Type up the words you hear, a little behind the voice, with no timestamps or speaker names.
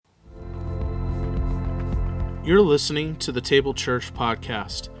You're listening to the Table Church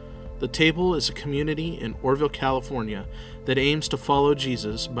podcast. The Table is a community in Orville, California that aims to follow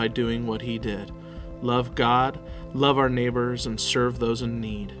Jesus by doing what he did. Love God, love our neighbors, and serve those in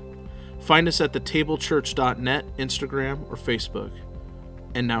need. Find us at thetablechurch.net, Instagram, or Facebook.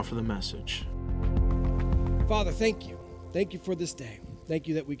 And now for the message. Father, thank you. Thank you for this day. Thank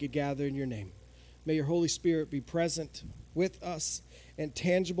you that we could gather in your name. May your Holy Spirit be present with us in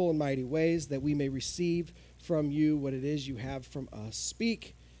tangible and mighty ways that we may receive from you what it is you have from us.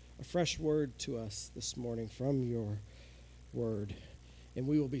 Speak a fresh word to us this morning from your word. And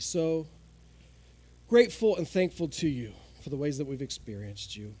we will be so grateful and thankful to you for the ways that we've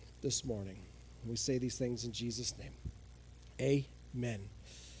experienced you this morning. We say these things in Jesus' name. Amen.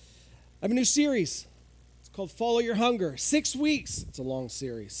 I have a new series. It's called Follow Your Hunger. 6 weeks. It's a long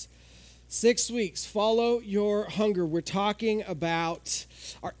series. 6 weeks. Follow your hunger. We're talking about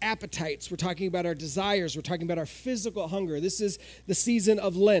our appetites. We're talking about our desires. We're talking about our physical hunger. This is the season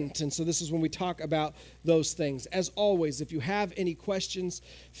of Lent, and so this is when we talk about those things. As always, if you have any questions,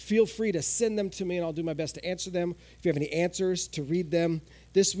 feel free to send them to me, and I'll do my best to answer them. If you have any answers, to read them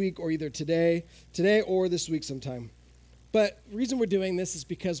this week or either today or this week sometime. But the reason we're doing this is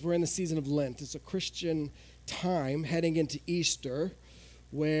because we're in the season of Lent. It's a Christian time heading into Easter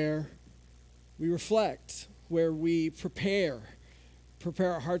where we reflect, where we prepare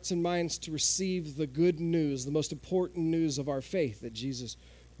our hearts and minds to receive the good news, the most important news of our faith, that Jesus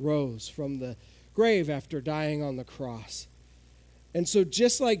rose from the grave after dying on the cross. And so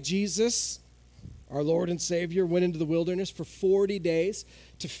just like Jesus, our Lord and Savior, went into the wilderness for 40 days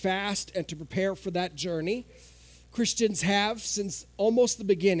to fast and to prepare for that journey, Christians have since almost the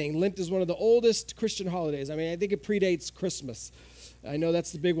beginning. Lent is one of the oldest Christian holidays. I mean, I think it predates Christmas. I know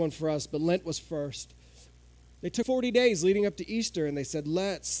that's the big one for us, but Lent was first. They took 40 days leading up to Easter, and they said,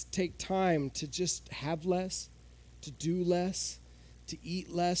 let's take time to just have less, to do less, to eat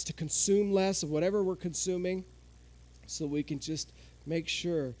less, to consume less of whatever we're consuming, so we can just make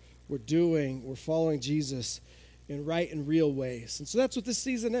sure we're following Jesus in right and real ways. And so that's what this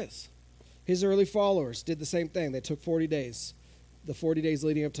season is. His early followers did the same thing. They took 40 days, the 40 days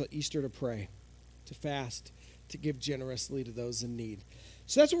leading up to Easter, to pray, to fast, to give generously to those in need.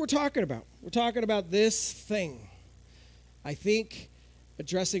 So that's what we're talking about. We're talking about this thing. I think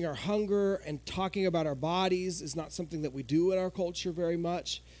addressing our hunger and talking about our bodies is not something that we do in our culture very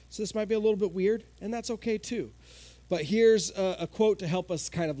much. So this might be a little bit weird, and that's okay too. But here's a quote to help us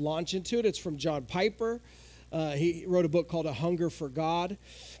kind of launch into it. It's from John Piper. He wrote a book called A Hunger for God.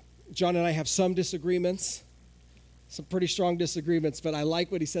 John and I have some disagreements, some pretty strong disagreements, but I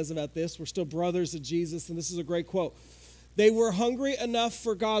like what he says about this. We're still brothers of Jesus, and this is a great quote. They were hungry enough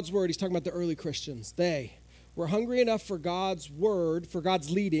for God's word. He's talking about the early Christians. They were hungry enough for God's word, for God's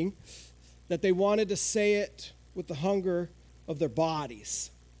leading, that they wanted to say it with the hunger of their bodies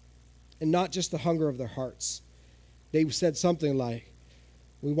and not just the hunger of their hearts. They said something like,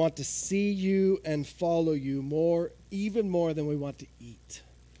 we want to see you and follow you more, even more than we want to eat.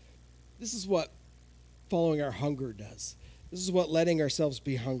 This is what following our hunger does. This is what letting ourselves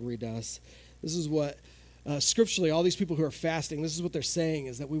be hungry does. This is what scripturally, all these people who are fasting, this is what they're saying,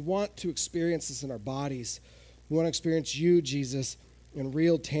 is that we want to experience this in our bodies. We want to experience you, Jesus, in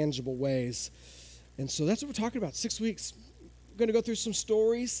real, tangible ways. And so that's what we're talking about, 6 weeks. We're going to go through some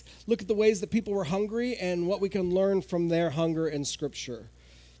stories, look at the ways that people were hungry and what we can learn from their hunger in Scripture.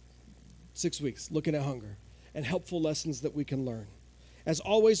 6 weeks, looking at hunger and helpful lessons that we can learn. As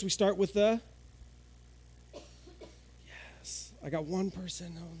always, we start with the... Yes, I got one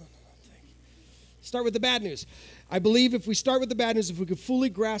person. No, thank you. Start with the bad news. I believe if we start with the bad news, if we could fully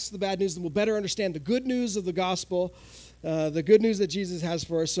grasp the bad news, then we'll better understand the good news of the gospel, the good news that Jesus has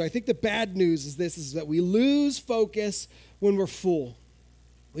for us. So I think the bad news is this, is that we lose focus when we're full.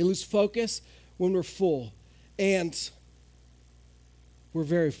 We lose focus when we're full. And we're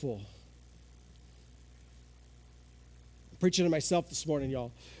very full. Preaching to myself this morning,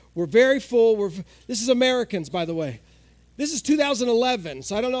 y'all. We're very full. This is Americans, by the way. This is 2011,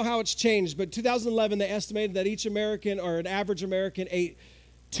 so I don't know how it's changed, but 2011, they estimated that each American, or an average American, ate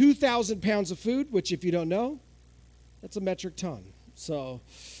 2,000 pounds of food, which, if you don't know, that's a metric ton. So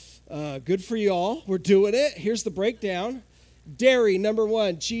good for you all. We're doing it. Here's the breakdown. Dairy, number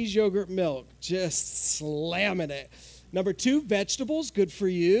 1, cheese, yogurt, milk, just slamming it. Number 2, vegetables, good for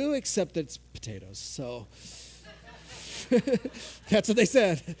you, except it's potatoes, so... That's what they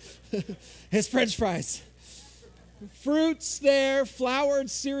said. His French fries. Fruits there, floured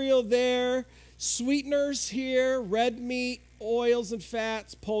cereal there, sweeteners here, red meat, oils and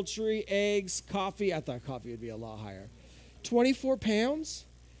fats, poultry, eggs, coffee. I thought coffee would be a lot higher. 24 pounds?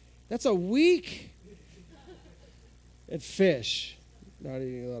 That's a week. And fish. Not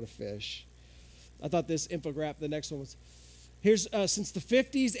eating a lot of fish. I thought this infographic, the next one was, here's since the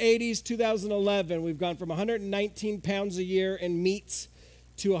 50s, 80s, 2011, we've gone from 119 pounds a year in meat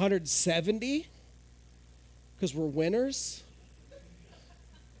to 170 because we're winners.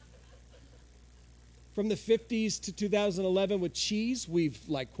 From the 50s to 2011 with cheese, we've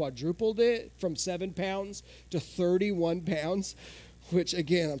like quadrupled it from 7 pounds to 31 pounds, which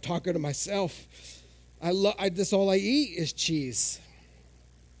again, I'm talking to myself. This all I eat is cheese.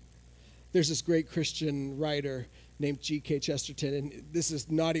 There's this great Christian writer named G.K. Chesterton, and this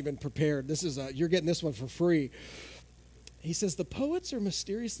is not even prepared. This is you're getting this one for free. He says, the poets are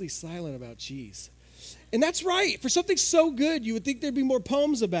mysteriously silent about cheese. And that's right. For something so good, you would think there'd be more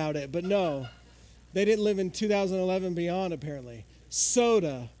poems about it, but no. They didn't live in 2011 beyond, apparently.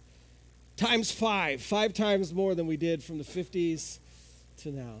 Soda, times 5 times more than we did from the 50s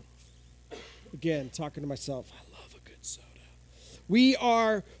to now. Again, talking to myself, I love a good soda. We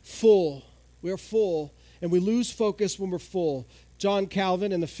are full. We are full, and we lose focus when we're full. John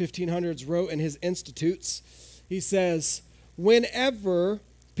Calvin in the 1500s wrote in his Institutes, he says, whenever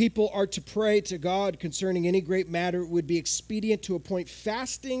people are to pray to God concerning any great matter, it would be expedient to appoint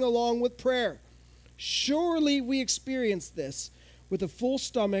fasting along with prayer. Surely we experience this. With a full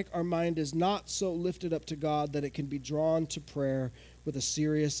stomach, our mind is not so lifted up to God that it can be drawn to prayer with a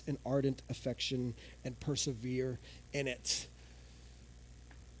serious and ardent affection and persevere in it.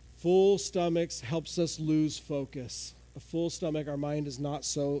 Full stomachs helps us lose focus. A full stomach, our mind is not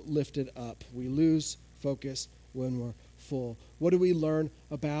so lifted up. We lose focus when we're full. What do we learn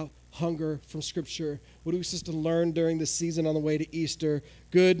about hunger from Scripture? What are we supposed to learn during this season on the way to Easter?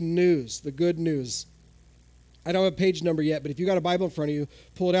 Good news, the good news. I don't have a page number yet, but if you got a Bible in front of you,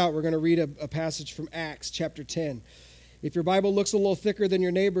 pull it out. We're going to read a passage from Acts chapter 10. If your Bible looks a little thicker than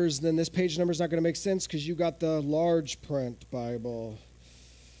your neighbor's, then this page number is not going to make sense because you got the large print Bible.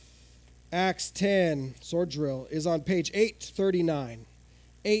 Acts 10, sword drill, is on page 839.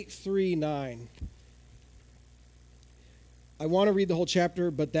 839. I want to read the whole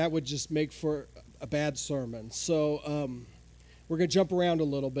chapter, but that would just make for a bad sermon. So we're going to jump around a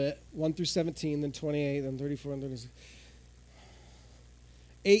little bit. 1 through 17, then 28, then 34, and 36.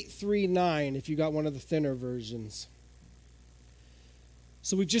 839, if you got one of the thinner versions.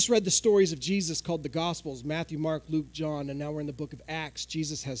 So we've just read the stories of Jesus called the Gospels, Matthew, Mark, Luke, John, and now we're in the book of Acts.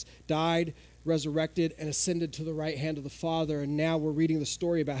 Jesus has died, resurrected, and ascended to the right hand of the Father, and now we're reading the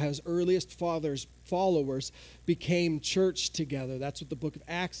story about how his earliest followers became church together. That's what the book of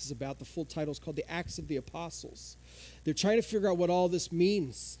Acts is about. The full title is called the Acts of the Apostles. They're trying to figure out what all this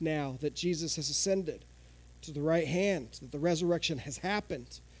means now that Jesus has ascended to the right hand, that the resurrection has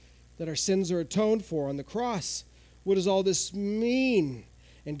happened, that our sins are atoned for on the cross. What does all this mean?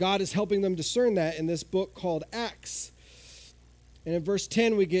 And God is helping them discern that in this book called Acts. And in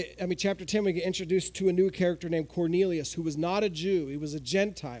chapter 10, we get introduced to a new character named Cornelius, who was not a Jew. He was a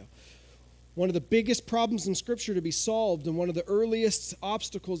Gentile. One of the biggest problems in Scripture to be solved, and one of the earliest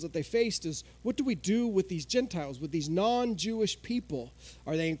obstacles that they faced is, what do we do with these Gentiles, with these non-Jewish people?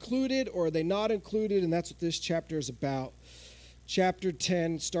 Are they included or are they not included? And that's what this chapter is about. Chapter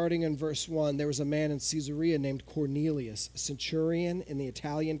 10, starting in verse 1, there was a man in Caesarea named Cornelius, a centurion in the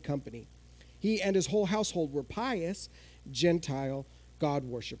Italian company. He and his whole household were pious, Gentile God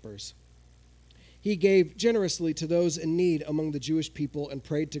worshippers. He gave generously to those in need among the Jewish people and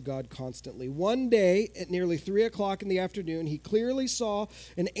prayed to God constantly. One day, at nearly 3 o'clock in the afternoon, he clearly saw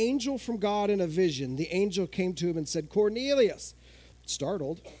an angel from God in a vision. The angel came to him and said, "Cornelius."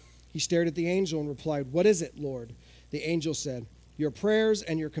 Startled, he stared at the angel and replied, "What is it, Lord?" The angel said, "Your prayers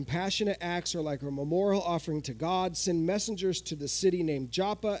and your compassionate acts are like a memorial offering to God. Send messengers to the city named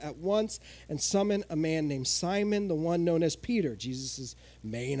Joppa at once and summon a man named Simon, the one known as Peter, Jesus'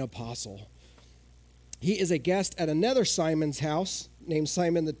 main apostle. He is a guest at another Simon's house named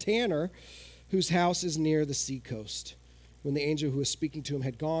Simon the Tanner, whose house is near the seacoast." When the angel who was speaking to him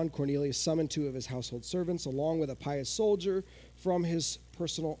had gone, Cornelius summoned 2 of his household servants along with a pious soldier from his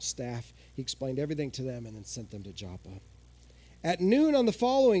personal staff. He explained everything to them and then sent them to Joppa. At noon on the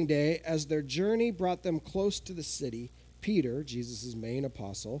following day, as their journey brought them close to the city, Peter, Jesus' main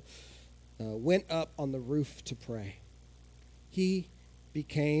apostle, went up on the roof to pray. He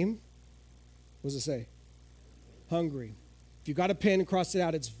became, what does it say? Hungry. If you got a pen, cross it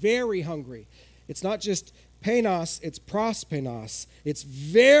out. It's very hungry. It's not just penos, it's prospenos. It's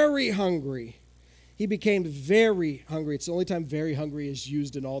very hungry. He became very hungry. It's the only time very hungry is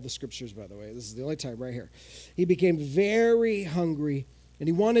used in all the scriptures, by the way. This is the only time right here. He became very hungry, and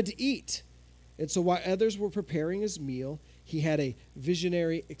he wanted to eat. And so while others were preparing his meal, he had a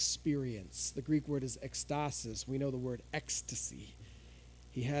visionary experience. The Greek word is ekstasis. We know the word ecstasy.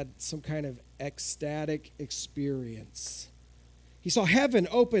 He had some kind of ecstatic experience. He saw heaven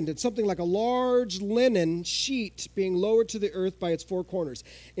opened and something like a large linen sheet being lowered to the earth by its four corners.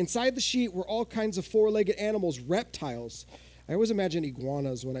 Inside the sheet were all kinds of four-legged animals, reptiles. I always imagine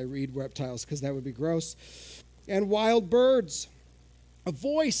iguanas when I read reptiles because that would be gross. And wild birds. A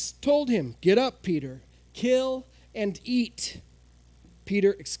voice told him, "Get up, Peter, kill and eat."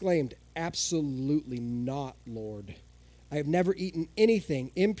 Peter exclaimed, "Absolutely not, Lord. I have never eaten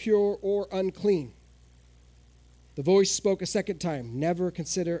anything impure or unclean." The voice spoke a second time, "Never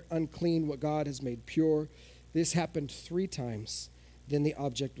consider unclean what God has made pure." This happened 3 times. Then the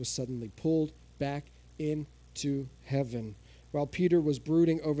object was suddenly pulled back into heaven. While Peter was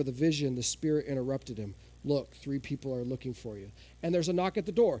brooding over the vision, the Spirit interrupted him. "Look, 3 people are looking for you." And there's a knock at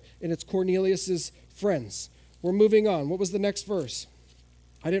the door, and it's Cornelius's friends. We're moving on. What was the next verse?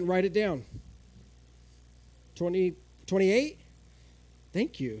 I didn't write it down. 28?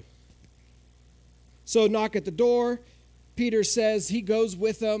 Thank you. So knock at the door. Peter says he goes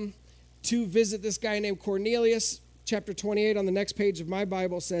with them to visit this guy named Cornelius. Chapter 28 on the next page of my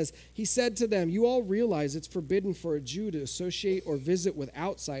Bible says, he said to them, "You all realize it's forbidden for a Jew to associate or visit with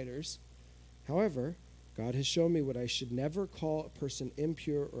outsiders. However, God has shown me what I should never call a person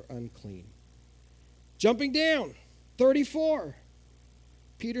impure or unclean." Jumping down, 34.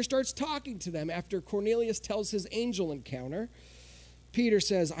 Peter starts talking to them after Cornelius tells his angel encounter. Peter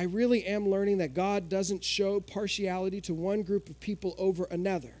says, "I really am learning that God doesn't show partiality to one group of people over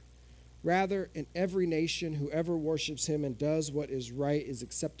another. Rather, in every nation, whoever worships him and does what is right is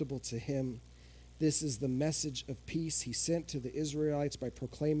acceptable to him. This is the message of peace he sent to the Israelites by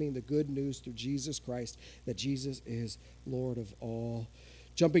proclaiming the good news through Jesus Christ, that Jesus is Lord of all."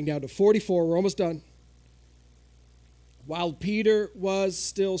 Jumping down to 44, we're almost done. While Peter was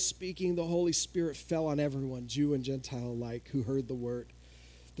still speaking, the Holy Spirit fell on everyone, Jew and Gentile alike, who heard the word.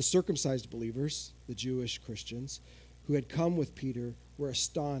 The circumcised believers, the Jewish Christians, who had come with Peter, were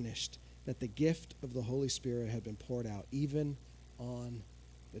astonished that the gift of the Holy Spirit had been poured out, even on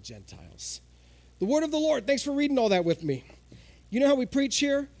the Gentiles. The word of the Lord. Thanks for reading all that with me. You know how we preach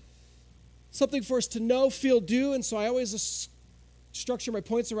here? Something for us to know, feel, do, and so I always structure my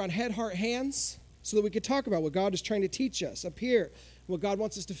points around head, heart, hands, so that we could talk about what God is trying to teach us up here, what God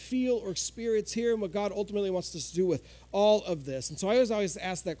wants us to feel or experience here, and what God ultimately wants us to do with all of this. And so I always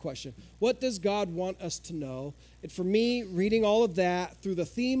ask that question, what does God want us to know? And for me, reading all of that through the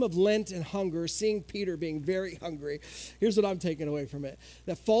theme of Lent and hunger, seeing Peter being very hungry, here's what I'm taking away from it.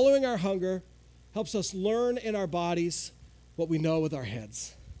 That following our hunger helps us learn in our bodies what we know with our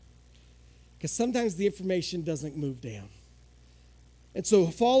heads. Because sometimes the information doesn't move down. And so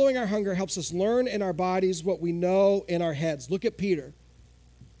following our hunger helps us learn in our bodies what we know in our heads. Look at Peter.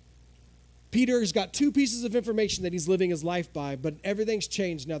 Peter's got 2 pieces of information that he's living his life by, but everything's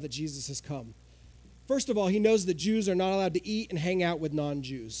changed now that Jesus has come. First of all, he knows that Jews are not allowed to eat and hang out with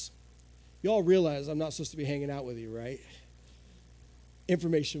non-Jews. You all realize I'm not supposed to be hanging out with you, right?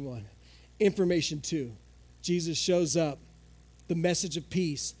 Information 1. Information 2. Jesus shows up. The message of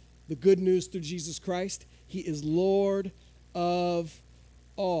peace. The good news through Jesus Christ. He is Lord of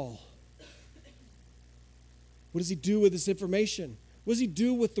all. What does he do with this information? What does he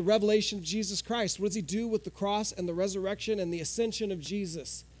do with the revelation of Jesus Christ? What does he do with the cross and the resurrection and the ascension of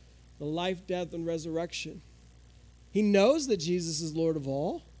Jesus? The life, death, and resurrection. He knows that Jesus is Lord of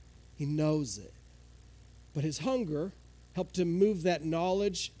all. He knows it. But his hunger helped him move that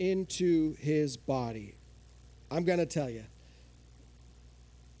knowledge into his body. I'm going to tell you,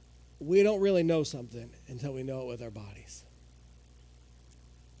 we don't really know something until we know it with our bodies.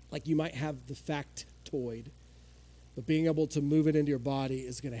 Like you might have the factoid, but being able to move it into your body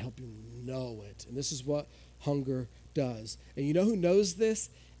is going to help you know it. And this is what hunger does. And you know who knows this?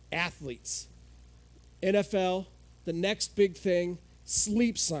 Athletes. NFL, the next big thing,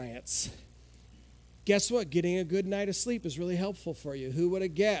 sleep science. Guess what? Getting a good night of sleep is really helpful for you. Who would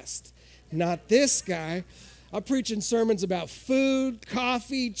have guessed? Not this guy. I'm preaching sermons about food,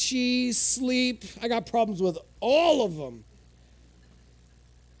 coffee, cheese, sleep. I got problems with all of them.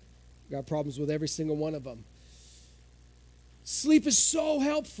 Got problems with every single one of them. Sleep is so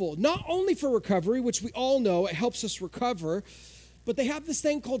helpful, not only for recovery, which we all know, it helps us recover, but they have this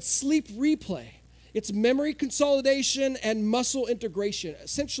thing called sleep replay. It's memory consolidation and muscle integration.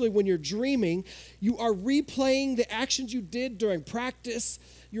 Essentially, when you're dreaming, you are replaying the actions you did during practice.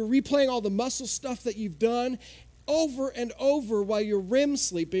 You're replaying all the muscle stuff that you've done over and over while you're REM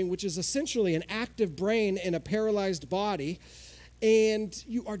sleeping, which is essentially an active brain in a paralyzed body. and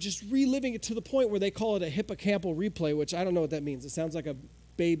you are just reliving it to the point where they call it a hippocampal replay, which I don't know what that means. It sounds like a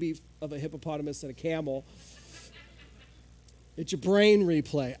baby of a hippopotamus and a camel. It's your brain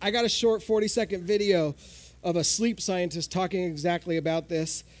replay. I got a short 40-second video of a sleep scientist talking exactly about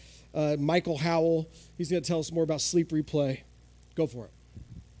this. Michael Howell. He's going to tell us more about sleep replay. Go for it.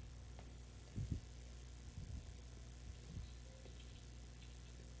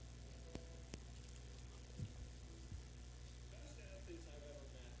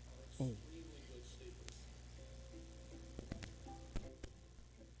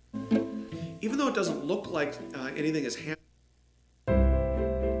 Even though it doesn't look like anything is happening.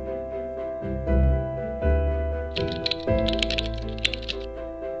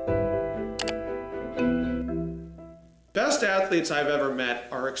 Best athletes I've ever met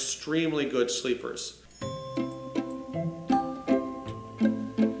are extremely good sleepers.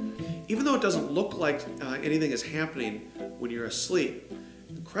 Even though it doesn't look like anything is happening when you're asleep,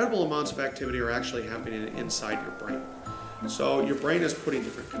 incredible amounts of activity are actually happening inside your brain. So your brain is putting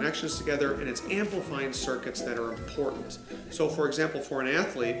different connections together and it's amplifying circuits that are important. So for example, for an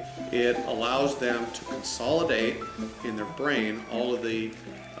athlete, it allows them to consolidate in their brain all of the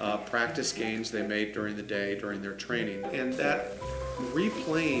practice gains they made during the day, during their training. And that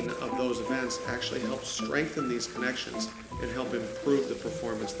replaying of those events actually helps strengthen these connections and help improve the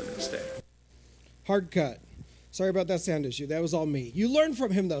performance the next day. Hard cut. Sorry about that sound issue. That was all me. You learn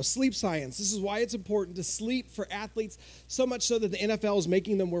from him, though. Sleep science. This is why it's important to sleep for athletes, so much so that the NFL is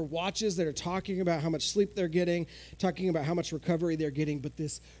making them wear watches that are talking about how much sleep they're getting, talking about how much recovery they're getting. But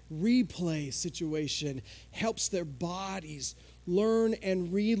this replay situation helps their bodies learn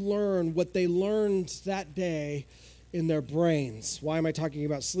and relearn what they learned that day in their brains. Why am I talking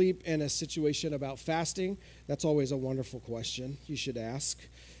about sleep in a situation about fasting? That's always a wonderful question you should ask.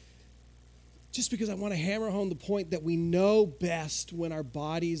 Just because I want to hammer home the point that we know best when our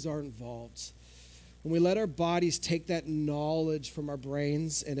bodies are involved. When we let our bodies take that knowledge from our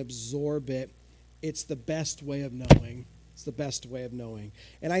brains and absorb it, it's the best way of knowing. It's the best way of knowing.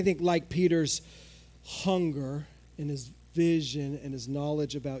 And I think like Peter's hunger and his vision and his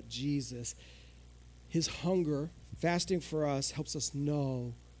knowledge about Jesus, his hunger, fasting for us, helps us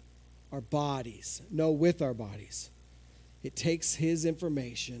know our bodies, know with our bodies. It takes his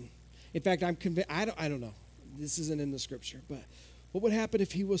information. In fact, I'm convinced, I don't know, this isn't in the scripture, but what would happen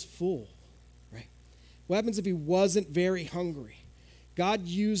if he was full, right? What happens if he wasn't very hungry? God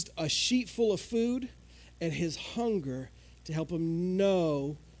used a sheet full of food and his hunger to help him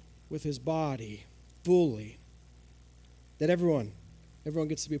know with his body fully that everyone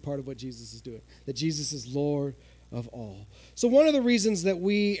gets to be a part of what Jesus is doing, that Jesus is Lord of all. So one of the reasons that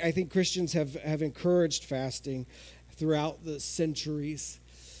I think Christians have encouraged fasting throughout the centuries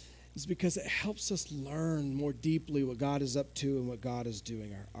is because it helps us learn more deeply what God is up to and what God is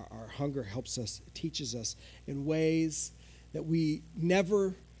doing. Our hunger helps us, it teaches us in ways that we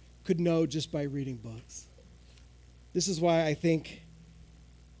never could know just by reading books. This is why I think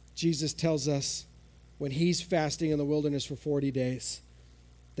Jesus tells us when he's fasting in the wilderness for 40 days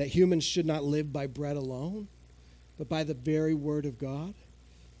that humans should not live by bread alone, but by the very word of God.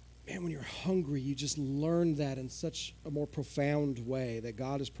 Man, when you're hungry, you just learn that in such a more profound way, that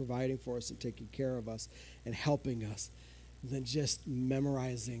God is providing for us and taking care of us and helping us than just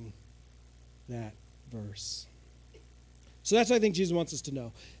memorizing that verse. So that's what I think Jesus wants us to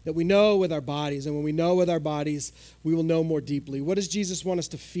know, that we know with our bodies, and when we know with our bodies, we will know more deeply. What does Jesus want us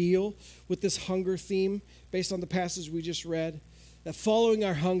to feel with this hunger theme based on the passage we just read? That following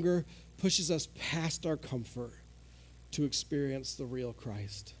our hunger pushes us past our comfort to experience the real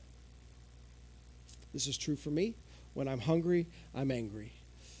Christ. This is true for me. When I'm hungry, I'm angry.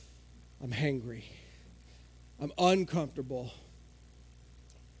 I'm hangry. I'm uncomfortable.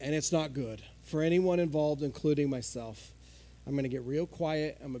 And it's not good for anyone involved, including myself. I'm going to get real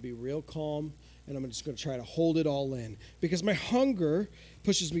quiet. I'm going to be real calm. And I'm just going to try to hold it all in. Because my hunger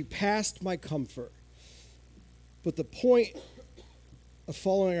pushes me past my comfort. But the point of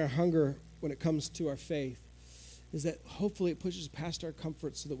following our hunger when it comes to our faith is that hopefully it pushes past our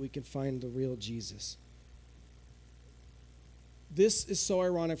comfort so that we can find the real Jesus. This is so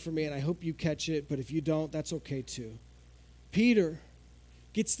ironic for me, and I hope you catch it, but if you don't, that's okay too. Peter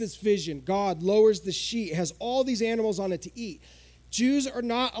gets this vision. God lowers the sheet, has all these animals on it to eat. Jews are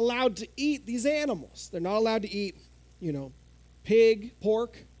not allowed to eat these animals. They're not allowed to eat, pig,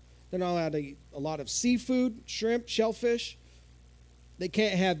 pork. They're not allowed to eat a lot of seafood, shrimp, shellfish. They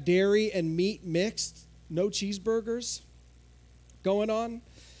can't have dairy and meat mixed. No cheeseburgers going on.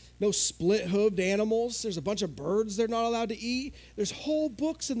 no split-hooved animals. There's a bunch of birds they're not allowed to eat. There's whole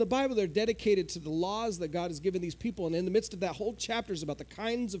books in the Bible that are dedicated to the laws that God has given these people. And in the midst of that, whole chapters about the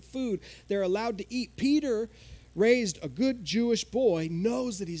kinds of food they're allowed to eat. Peter, raised a good Jewish boy,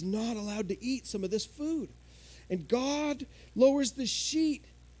 knows that he's not allowed to eat some of this food. And God lowers the sheet,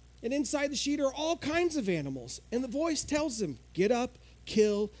 and inside the sheet are all kinds of animals. And the voice tells him, get up,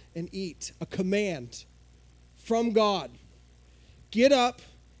 kill, and eat. A command from God. Get up,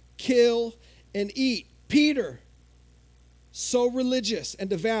 kill, and eat. Peter, so religious and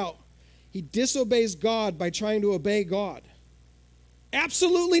devout, he disobeys God by trying to obey God.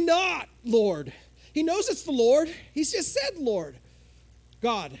 Absolutely not, Lord. He knows it's the Lord. He's just said, Lord.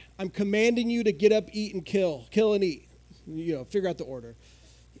 God, I'm commanding you to get up, eat, and kill. Kill and eat. Figure out the order.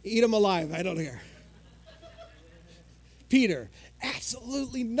 Eat them alive. I don't care. Peter,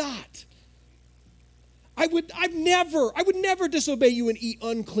 absolutely not. I would never disobey you and eat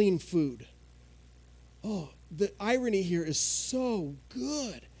unclean food. Oh, the irony here is so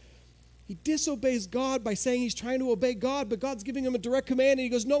good. He disobeys God by saying he's trying to obey God, but God's giving him a direct command, and he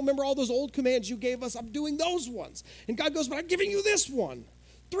goes, no, remember all those old commands you gave us? I'm doing those ones. And God goes, but I'm giving you this one.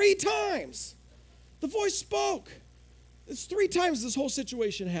 3 times. The voice spoke. It's 3 times this whole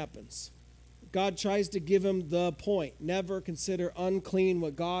situation happens. God tries to give him the point. Never consider unclean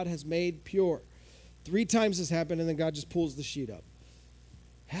what God has made pure. 3 times this happened, and then God just pulls the sheet up.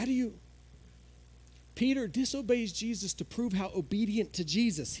 Peter disobeys Jesus to prove how obedient to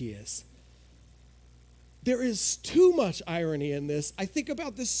Jesus he is. There is too much irony in this. I think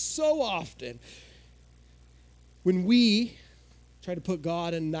about this so often. When we try to put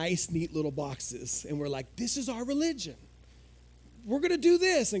God in nice, neat little boxes, and we're like, this is our religion. We're going to do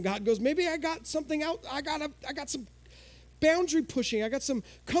this. And God goes, maybe I got something out. I got some boundary pushing. I got some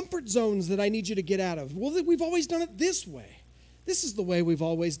comfort zones that I need you to get out of. Well, we've always done it this way. This is the way we've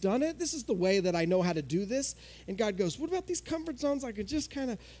always done it. This is the way that I know how to do this. And God goes, what about these comfort zones I could just kind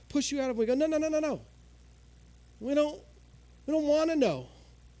of push you out of? We go, no. We don't want to know.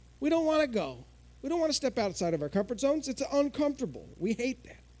 We don't want to go. We don't want to step outside of our comfort zones. It's uncomfortable. We hate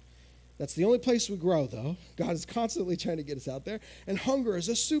that. That's the only place we grow, though. God is constantly trying to get us out there. And hunger is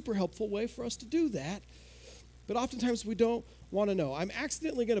a super helpful way for us to do that. But oftentimes we don't want to know. I'm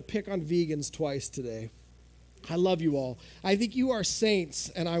accidentally going to pick on vegans twice today. I love you all. I think you are saints,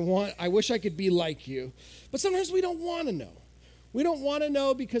 and I wish I could be like you. But sometimes we don't want to know. We don't want to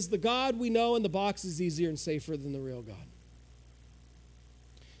know because the God we know in the box is easier and safer than the real God.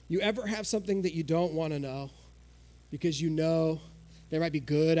 You ever have something that you don't want to know because you know there might be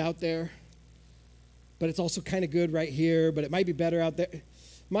good out there, but it's also kind of good right here, but it might be better out there?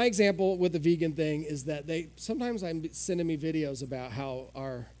 My example with the vegan thing is that sometimes I'm sending me videos about how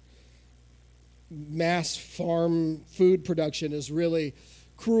our mass farm food production is really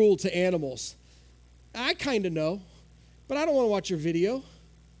cruel to animals. I kind of know, but I don't want to watch your video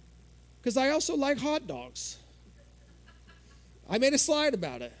because I also like hot dogs. I made a slide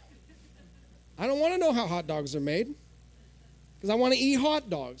about it. I don't want to know how hot dogs are made because I want to eat hot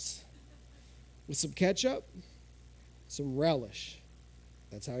dogs with some ketchup, some relish.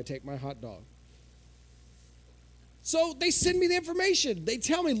 That's how I take my hot dog. So they send me the information. They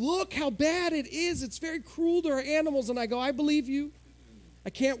tell me, look how bad it is. It's very cruel to our animals. And I go, I believe you. I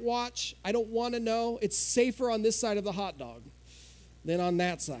can't watch. I don't want to know. It's safer on this side of the hot dog than on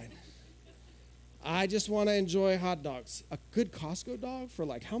that side. I just want to enjoy hot dogs. A good Costco dog for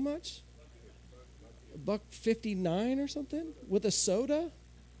like how much? $1.59 or something? With a soda?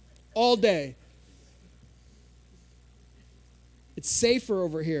 All day. It's safer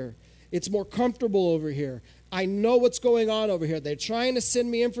over here. It's more comfortable over here. I know what's going on over here. They're trying to send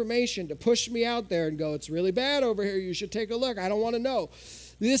me information to push me out there and go, it's really bad over here. You should take a look. I don't want to know.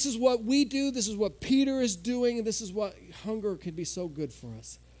 This is what we do. This is what Peter is doing. And this is what hunger can be so good for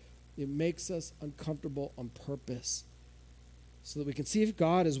us. It makes us uncomfortable on purpose so that we can see if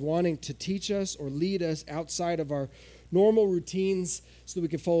God is wanting to teach us or lead us outside of our normal routines so that we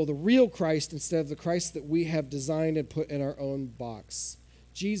can follow the real Christ instead of the Christ that we have designed and put in our own box.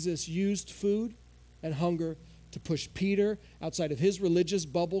 Jesus used food and hunger to push Peter outside of his religious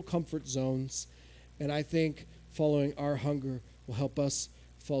bubble comfort zones. And I think following our hunger will help us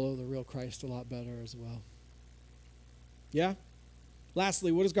follow the real Christ a lot better as well. Yeah?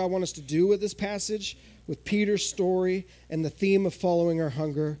 Lastly, what does God want us to do with this passage, with Peter's story and the theme of following our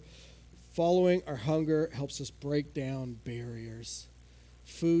hunger? Following our hunger helps us break down barriers.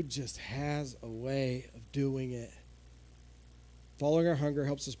 Food just has a way of doing it. Following our hunger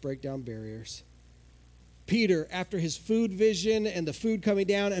helps us break down barriers. Peter, after his food vision and the food coming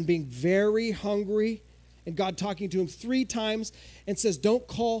down and being very hungry And God talking to him 3 times and says, don't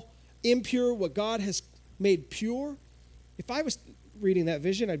call impure what God has made pure. If I was reading that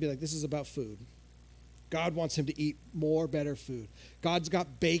vision, I'd be like, this is about food. God wants him to eat more, better food. God's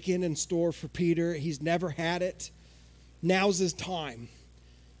got bacon in store for Peter. He's never had it. Now's his time.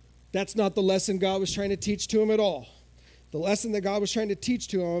 That's not the lesson God was trying to teach to him at all. The lesson that God was trying to teach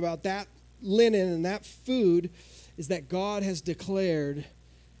to him about that linen and that food is that God has declared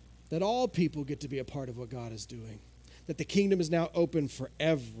that all people get to be a part of what God is doing, that the kingdom is now open for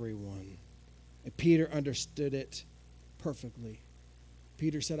everyone. And Peter understood it perfectly.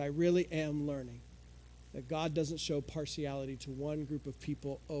 Peter said, I really am learning that God doesn't show partiality to one group of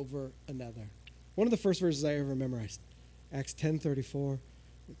people over another. One of the first verses I ever memorized, Acts 10:34.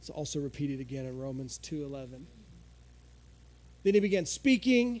 It's also repeated again in Romans 2:11. Then he began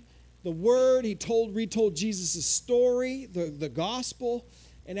speaking the word. He retold Jesus' story, the gospel.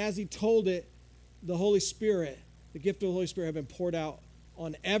 And as he told it, the Holy Spirit, the gift of the Holy Spirit had been poured out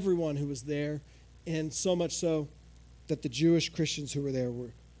on everyone who was there. And so much so that the Jewish Christians who were there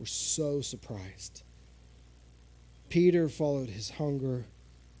were so surprised. Peter followed his hunger,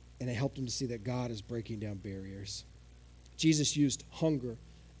 and it helped him to see that God is breaking down barriers. Jesus used hunger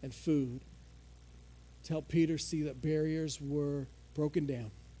and food to help Peter see that barriers were broken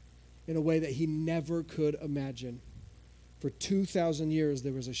down in a way that he never could imagine. For 2,000 years,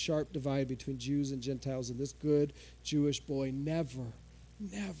 there was a sharp divide between Jews and Gentiles, and this good Jewish boy never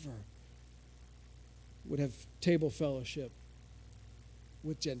would have table fellowship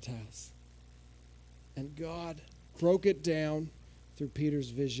with Gentiles. And God broke it down through Peter's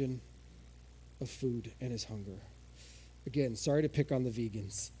vision of food and his hunger. Again, sorry to pick on the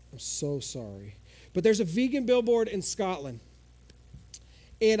vegans. I'm so sorry. But there's a vegan billboard in Scotland.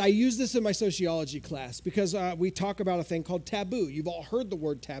 And I use this in my sociology class because we talk about a thing called taboo. You've all heard the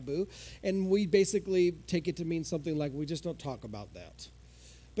word taboo, and we basically take it to mean something like we just don't talk about that.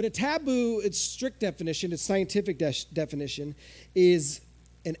 But a taboo, its strict definition, its scientific definition, is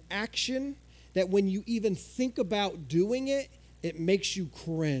an action that when you even think about doing it, it makes you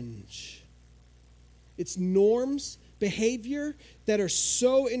cringe. It's norms, behavior that are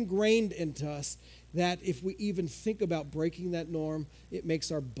so ingrained into us that if we even think about breaking that norm, it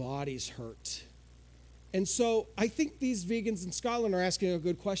makes our bodies hurt. And so I think these vegans in Scotland are asking a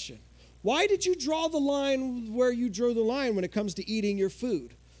good question. Why did you draw the line where you drew the line when it comes to eating your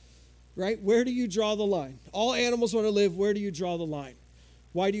food? Right? Where do you draw the line? All animals want to live. Where do you draw the line?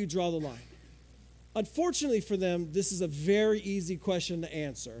 Why do you draw the line? Unfortunately for them, this is a very easy question to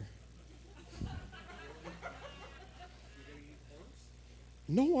answer.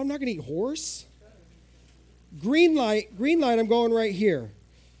 No, I'm not going to eat horse. Green light, I'm going right here.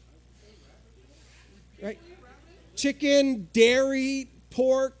 Right? Chicken, dairy,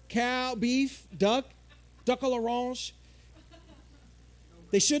 pork, cow, beef, duck à l'orange.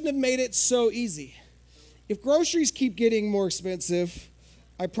 They shouldn't have made it so easy. If groceries keep getting more expensive,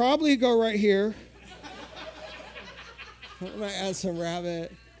 I probably go right here. I might add some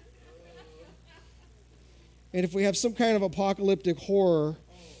rabbit. And if we have some kind of apocalyptic horror,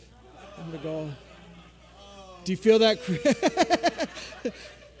 I'm going to go. Do you feel that? Do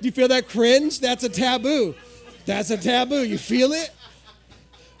you feel that cringe? That's a taboo. That's a taboo. You feel it?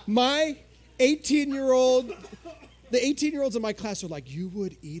 My 18-year-old, the 18-year-olds in my class are like, you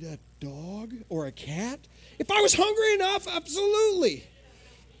would eat a dog or a cat? If I was hungry enough, absolutely.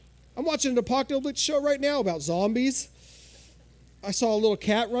 I'm watching an apocalyptic show right now about zombies. I saw a little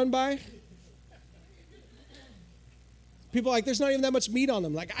cat run by. People are like, there's not even that much meat on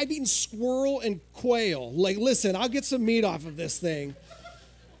them. Like, I've eaten squirrel and quail. Like, listen, I'll get some meat off of this thing.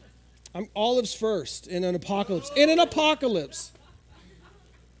 I'm olives first in an apocalypse. In an apocalypse.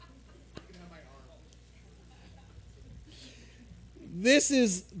 This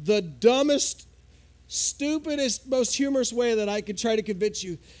is the dumbest, stupidest, most humorous way that I could try to convince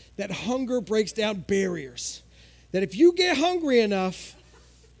you that hunger breaks down barriers. That if you get hungry enough,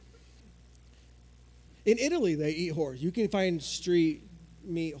 in Italy they eat horse. You can find street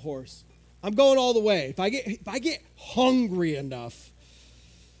meat horse. I'm going all the way. If I get hungry enough,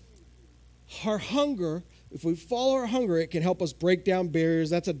 our hunger, if we follow our hunger, it can help us break down barriers.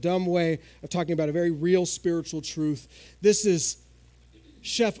 That's a dumb way of talking about a very real spiritual truth. This is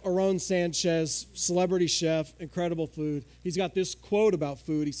Chef Aaron Sanchez, celebrity chef, incredible food. He's got this quote about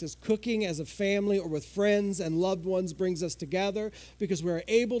food. He says, cooking as a family or with friends and loved ones brings us together because we are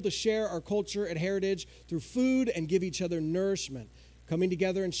able to share our culture and heritage through food and give each other nourishment. Coming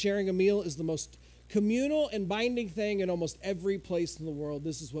together and sharing a meal is the most communal and binding thing in almost every place in the world.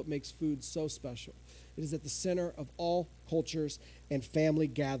 This is what makes food so special. It is at the center of all cultures and family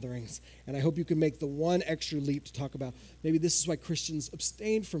gatherings. And I hope you can make the one extra leap to talk about maybe this is why Christians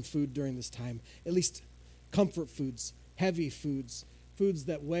abstain from food during this time, at least comfort foods, heavy foods, foods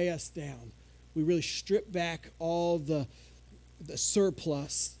that weigh us down. We really strip back all the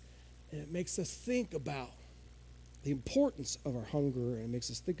surplus, and it makes us think about the importance of our hunger, and it makes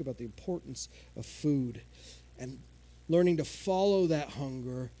us think about the importance of food. And learning to follow that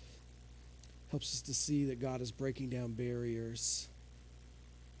hunger helps us to see that God is breaking down barriers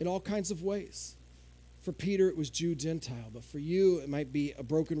in all kinds of ways. For Peter, it was Jew-Gentile, but for you, it might be a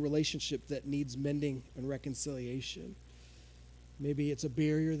broken relationship that needs mending and reconciliation. Maybe it's a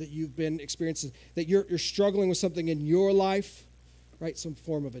barrier that you've been experiencing, that you're struggling with something in your life, right? Some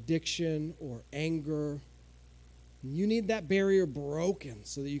form of addiction or anger. You need that barrier broken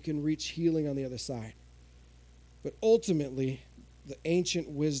so that you can reach healing on the other side. But ultimately, the ancient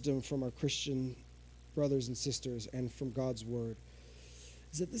wisdom from our Christian brothers and sisters and from God's word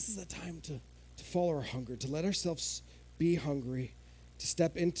is that this is a time to follow our hunger, to let ourselves be hungry, to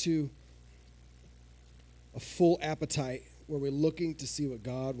step into a full appetite where we're looking to see what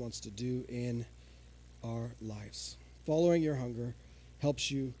God wants to do in our lives. Following your hunger helps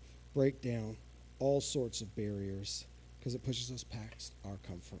you break down all sorts of barriers because it pushes us past our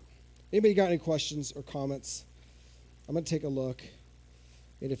comfort. Anybody got any questions or comments? I'm going to take a look,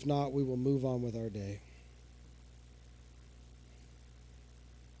 and if not, we will move on with our day.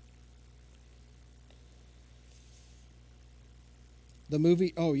 The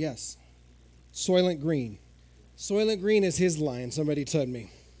movie, oh yes, Soylent Green. Soylent Green is his line, somebody told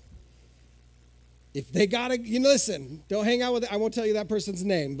me. If they gotta, listen, don't hang out with it. I won't tell you that person's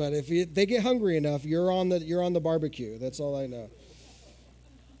name, but if they get hungry enough, you're on the barbecue. That's all I know.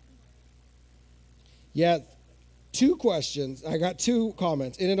 Yeah, 2 questions. I got 2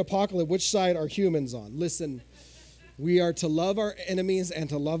 comments. In an apocalypse, which side are humans on? Listen, we are to love our enemies and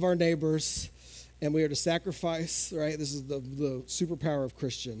to love our neighbors, and we are to sacrifice, right? This is the superpower of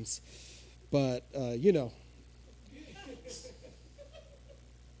Christians. But,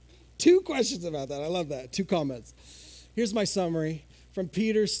 2 questions about that. I love that. 2 comments. Here's my summary. From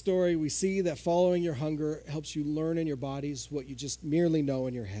Peter's story, we see that following your hunger helps you learn in your bodies what you just merely know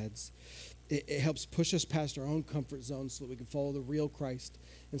in your heads. It helps push us past our own comfort zone so that we can follow the real Christ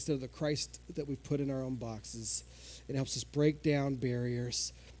instead of the Christ that we've put in our own boxes. It helps us break down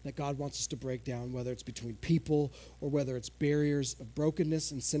barriers that God wants us to break down, whether it's between people or whether it's barriers of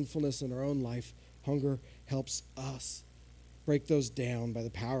brokenness and sinfulness in our own life. Hunger helps us break those down by the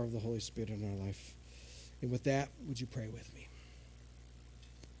power of the Holy Spirit in our life. And with that, would you pray with me?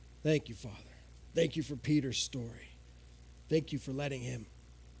 Thank you, Father. Thank you for Peter's story. Thank you for letting him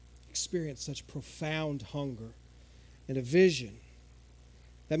experience such profound hunger and a vision.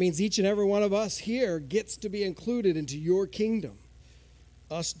 That means each and every one of us here gets to be included into your kingdom.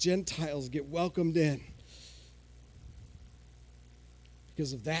 Us Gentiles get welcomed in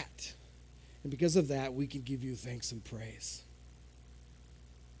because of that. And because of that, we can give you thanks and praise.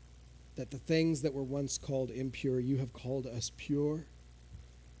 That the things that were once called impure, you have called us pure.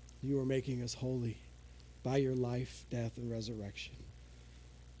 You are making us holy by your life, death, and resurrection.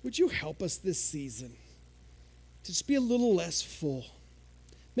 Would you help us this season to just be a little less full?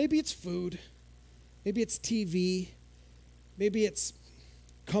 Maybe it's food. Maybe it's TV. Maybe it's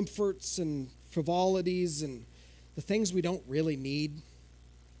comforts and frivolities and the things we don't really need.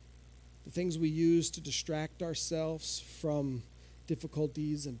 The things we use to distract ourselves from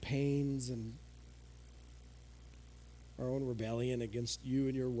difficulties and pains and our own rebellion against you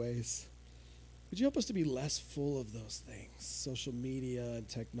and your ways. Would you help us to be less full of those things, social media and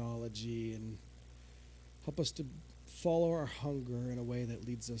technology, and help us to follow our hunger in a way that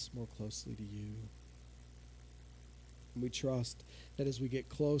leads us more closely to you. And we trust that as we get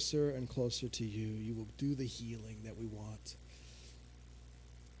closer and closer to you, you will do the healing that we want.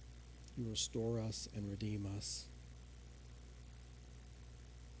 You restore us and redeem us.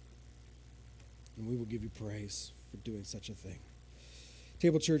 And we will give you praise for doing such a thing.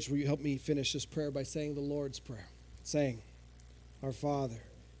 Table Church, will you help me finish this prayer by saying the Lord's Prayer? Saying, Our Father,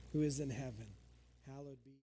 who is in heaven, hallowed be